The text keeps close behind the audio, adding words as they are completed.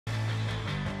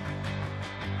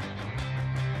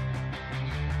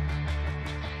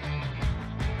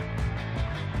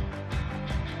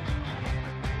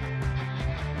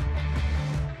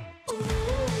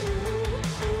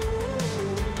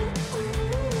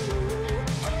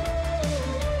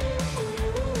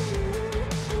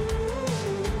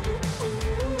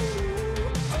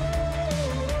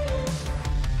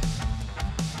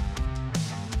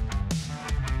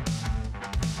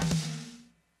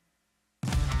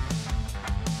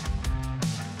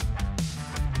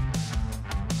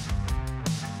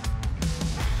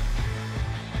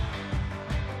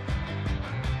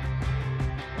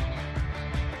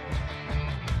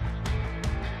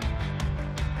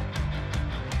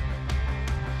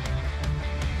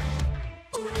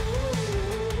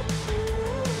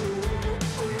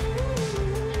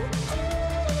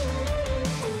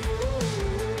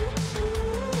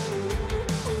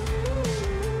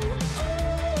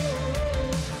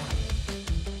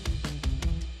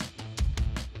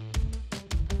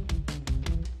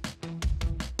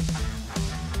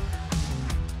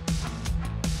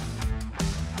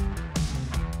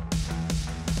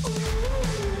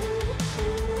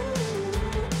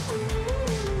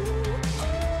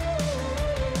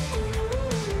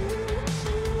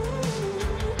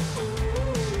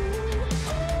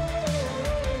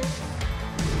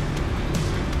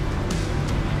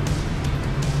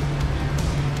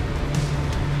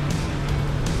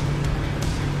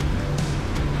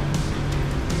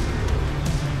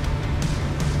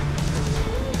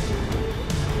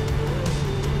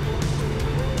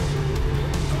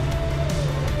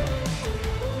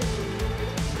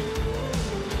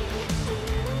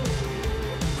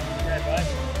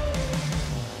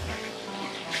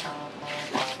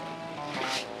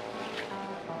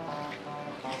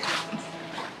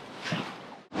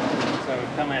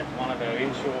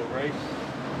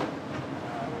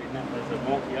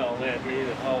wonky hole out here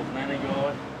that holds nanny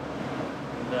guy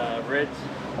and reds.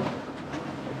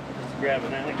 Just to grab a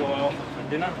nanny guy off for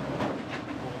dinner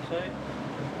or two.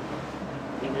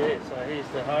 Yeah, so here's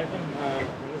the haven, and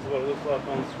this is what it looks like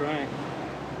on screen.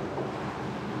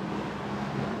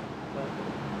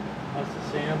 That's the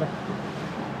sounder.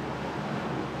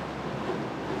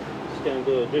 Just going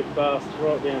to do a drift cast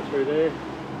right down through there.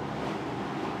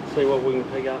 See what we can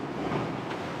pick up.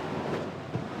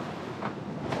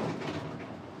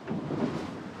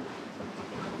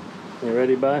 You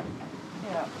ready, Bo?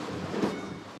 Yeah.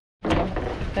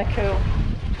 They're cool.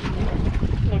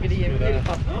 Look at you.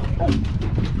 Beautiful. Oh.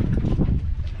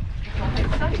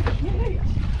 It's so cute.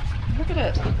 Look at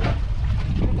it.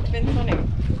 Look at the fins on him.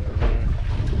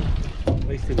 At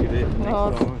least he'll be there for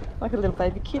next time. Like a little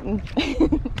baby kitten.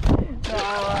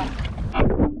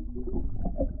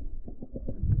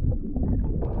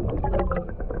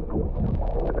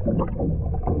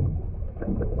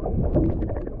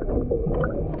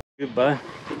 Good, Bo.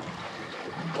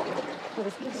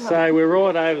 So we're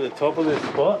right over the top of this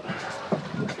spot.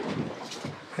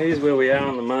 Here's where we are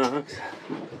on the marks.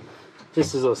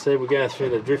 Just as I said, we go through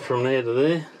the drift from there to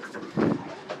there.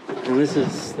 And there's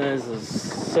the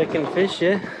second fish,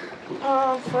 yeah?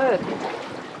 Oh, third.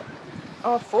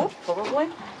 Oh, fourth, probably.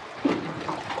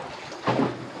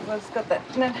 Well, it's got that.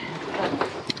 No.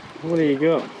 What do you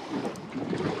got?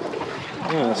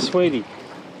 Oh, sweetie.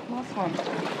 Nice one.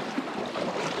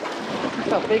 He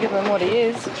felt bigger than what he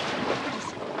is. I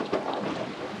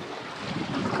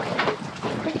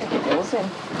think I get yours in.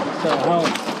 So,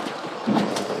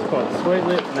 quite sweet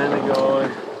lip, nanny guy,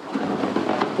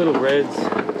 little reds,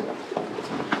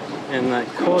 and that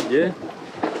cod, yeah?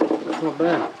 It's not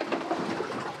bad.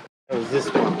 That was this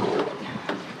one.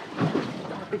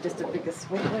 That'd be just a bigger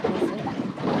sweet lip, isn't it?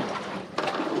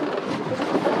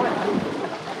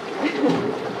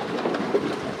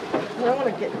 I don't want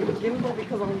to get the gimbal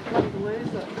because I'm going to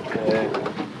lose it. Yeah.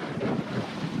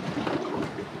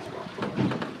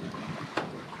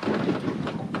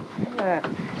 Yeah.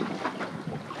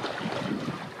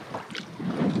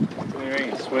 What do you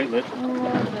reckon, sweet lip? Oh, I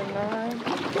don't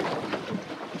know.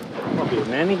 Might be a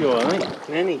nanny guy, I think.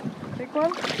 Nanny. Big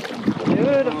one?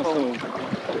 Beautiful. Nice.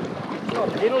 Oh,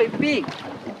 really big.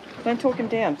 Don't talk him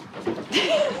down.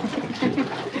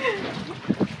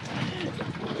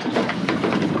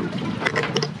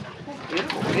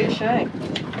 Beautiful fish, eh?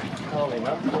 Hold him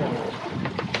up for me.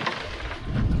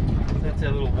 That's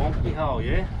our little wonky hole,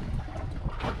 yeah?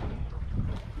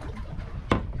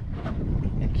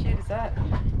 How cute is that?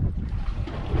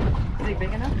 Is he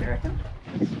big enough, do you reckon?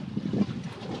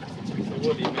 So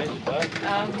what do you measure, Dave?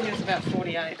 He was about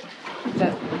 48.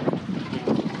 That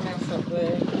mouse up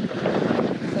there.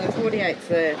 So 48's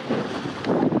there.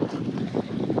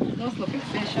 Nice looking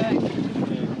fish, eh?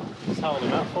 Yeah. Just hold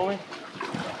him up for me.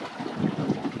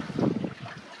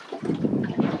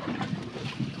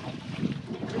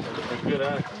 They're good,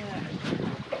 eh?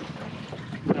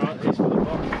 Yeah. Alright, here's for the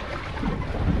box.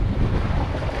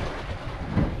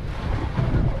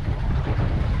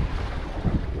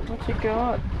 What you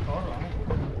got? Alright.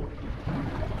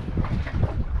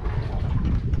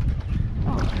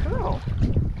 Oh, cool.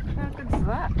 How good's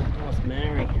that? Nice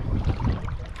Mary.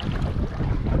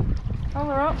 Hold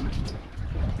her up.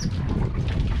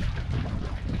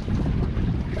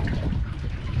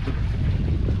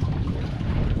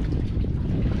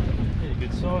 Yeah,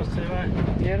 good size too, eh?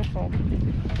 Beautiful.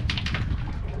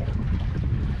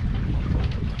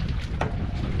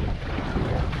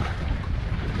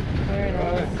 Very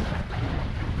nice.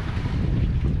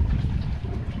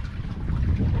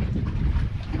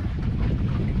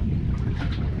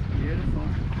 Beautiful.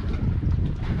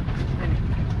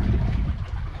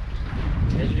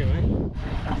 Measure him, eh?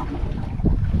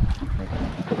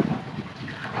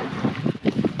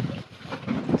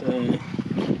 So,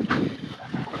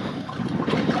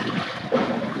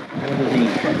 what is he?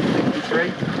 53?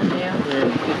 Yeah. Yeah,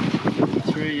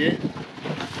 53, yeah.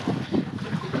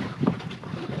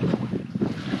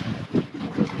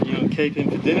 You want to keep him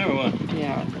for dinner or what?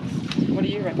 Yeah. What do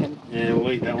you reckon? Yeah,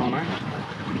 we'll eat that one, eh?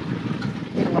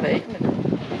 I'm not eating it.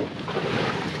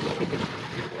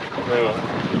 Well,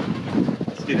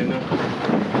 let's get in there.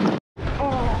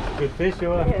 Oh, Good fish,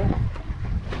 you are? yeah.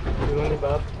 Good on you,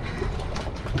 bub.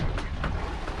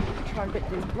 Try and get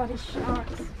these bloody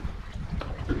sharks.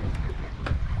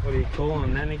 What do you call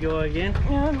him, nanny guy again?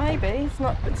 Yeah, maybe.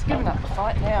 It's good enough to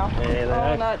fight now. Yeah, they oh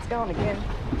are. no, it's going again.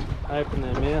 Open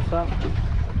their mouth up.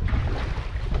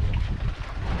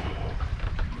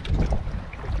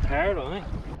 Parrot, I think.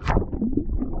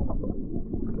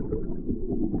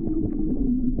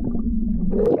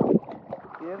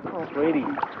 Beautiful. Sweetie.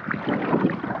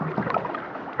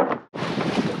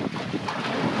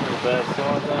 Bad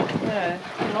size though. Yeah,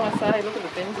 nice, eh? Look at the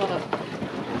fins on it.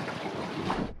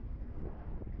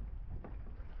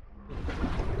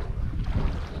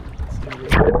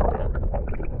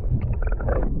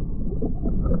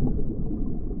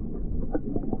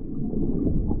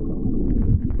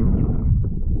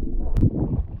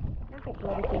 That's a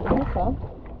bloody big hooker.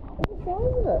 What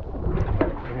size is it?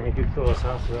 Yeah, good size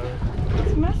huss though.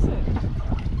 It's massive.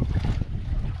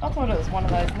 I thought it was one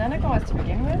of those nana guys to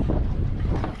begin with.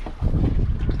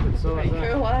 Good size Pretty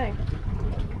cool, eh?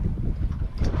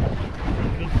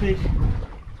 Good fish.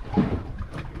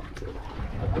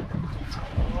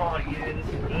 Oh yeah, this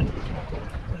is good.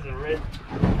 This is a red.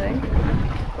 See?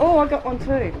 Oh, I got one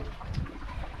too.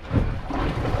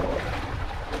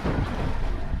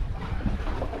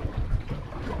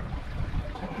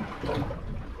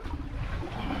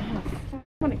 I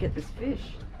want to get this fish.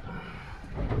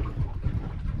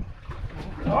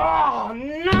 Oh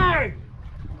no!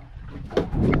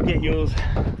 Get yours.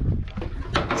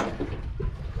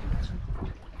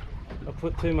 I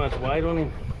put too much weight on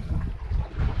him.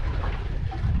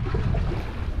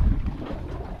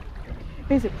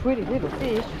 He's a pretty little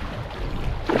fish.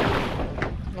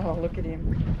 Oh, look at him.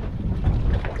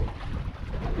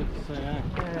 Good to see, eh?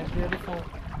 Yeah, beautiful.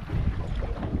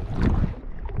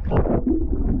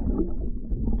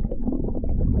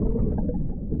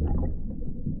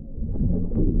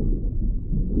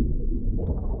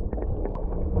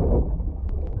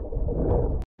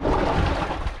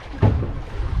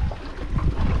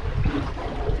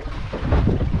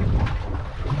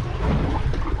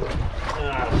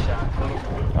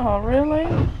 Oh, really?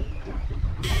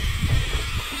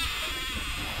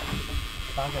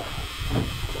 Bugger.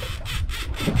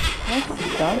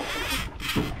 That's done.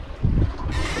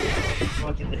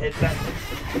 Might get the head backwards.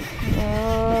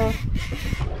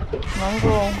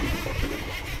 Mongrel.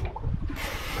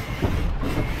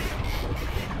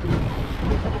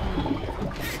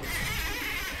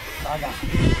 Bugger.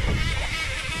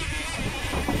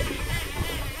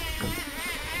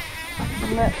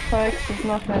 And that, folks, is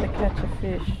not how to catch a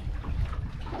fish.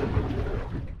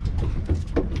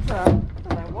 So, I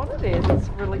don't know what it is. It's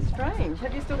really strange.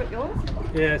 Have you still got yours?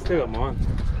 Yeah, I still got mine.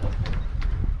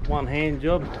 One hand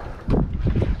job.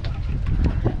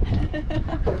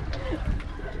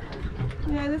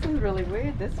 Yeah, this is really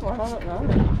weird, this one. I don't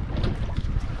know.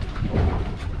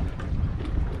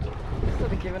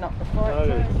 Sort of given up the fight Oh,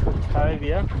 too.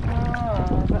 Cavia.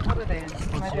 Oh, is that what it is?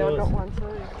 Maybe I yours? got one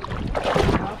too.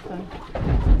 Awesome.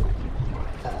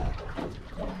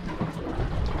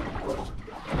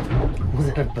 Was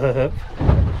that a burp?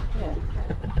 Yeah.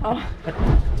 Oh.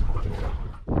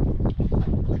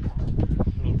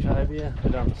 Cavia,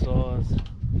 bit undersized.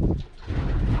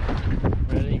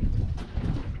 Ready?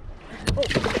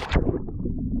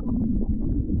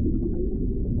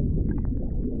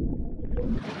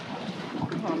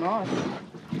 Oh, nice.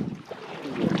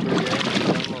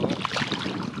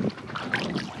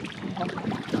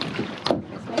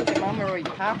 It's like your mama or your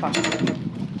papa.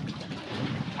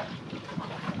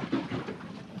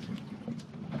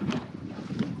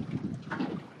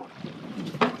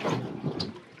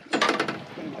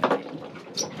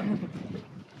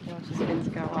 Watch his fins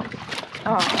go up.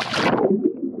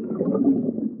 Oh.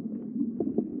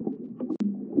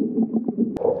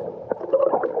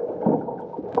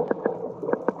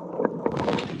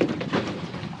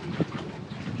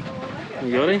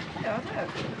 You got him? Yeah, I have.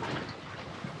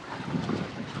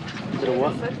 Bit of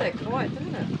what? It's that quiet,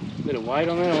 didn't it? Bit of weight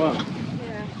on there or what?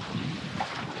 Yeah.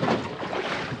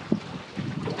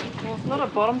 Well, it's not a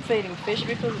bottom feeding fish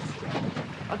because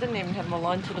I didn't even have my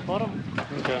line to the bottom.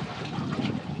 Okay.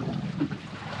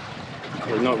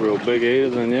 They're not real big either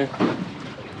then, yeah?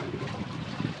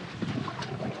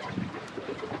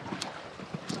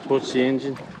 What's the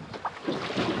engine?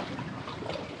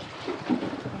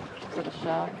 Is it a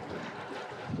shark?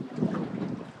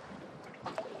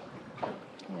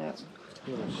 Yeah.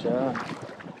 Little shark.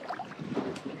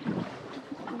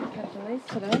 I'm catching these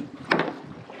today.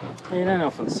 You don't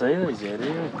often see these yet, do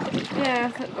you?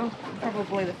 Yeah,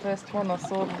 probably the first one I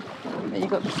saw that you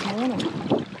got this morning.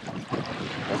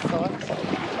 This size.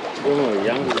 When we were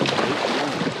younger,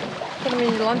 Put them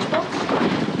in your lunchbox.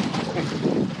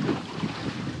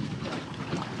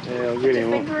 yeah, I'll get Put him your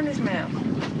on. finger in his mouth.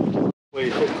 What,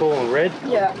 you put calling red?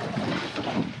 Yeah.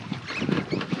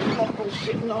 Not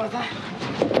bullshit neither.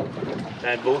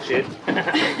 No bullshit.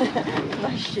 No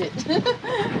shit.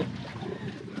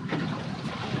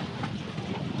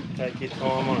 Take your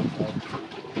time on it, bud.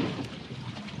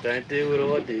 Don't do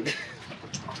what I did.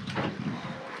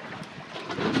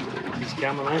 Just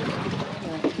coming, eh?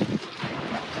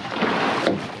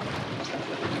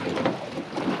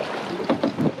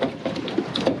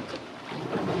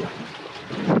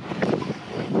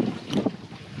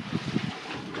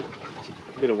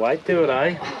 Bit of weight to it,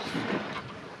 eh?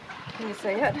 Can you see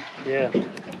it? Yeah.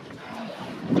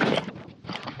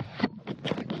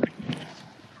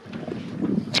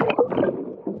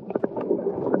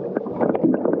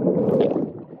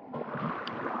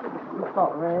 It's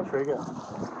not red. Trigger.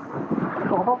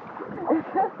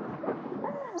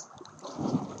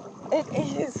 It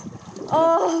is.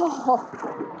 Oh,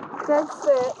 that's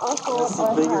it. I thought That's the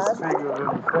biggest trigger I've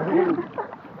ever seen.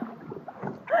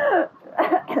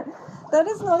 That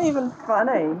is not even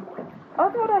funny. I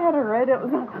thought I had a red. It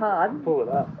was not hard. Pull it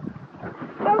up.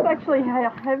 That was actually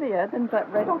heavier than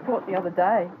that red I caught the other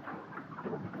day.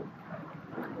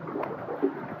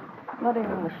 Not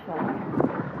even the shot.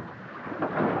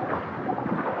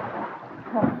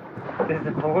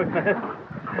 Disappointment.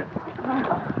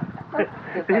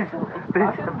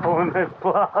 Disappointment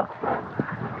plus.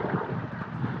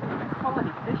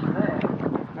 Quality fish there.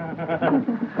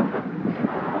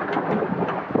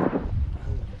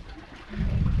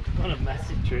 What a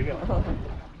massive trigger.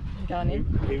 Going in.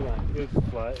 He won't. He'll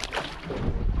float.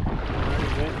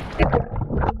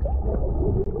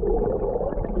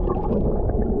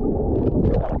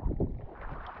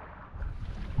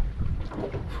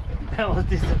 That was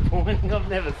disappointing. I've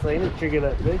never seen a trigger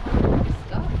that big.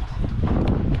 Stuffed.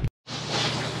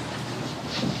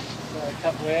 So a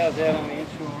couple of hours out on the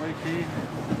inshore reef here.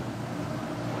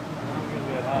 I've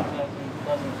got about half a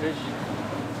dozen fish.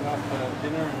 It's enough for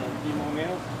dinner and a few more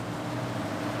meals.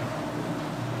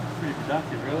 Pretty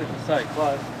productive really, for so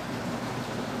close.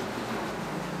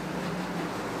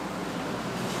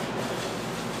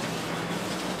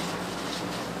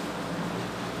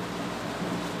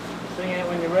 Sing out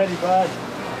when you're ready, bud.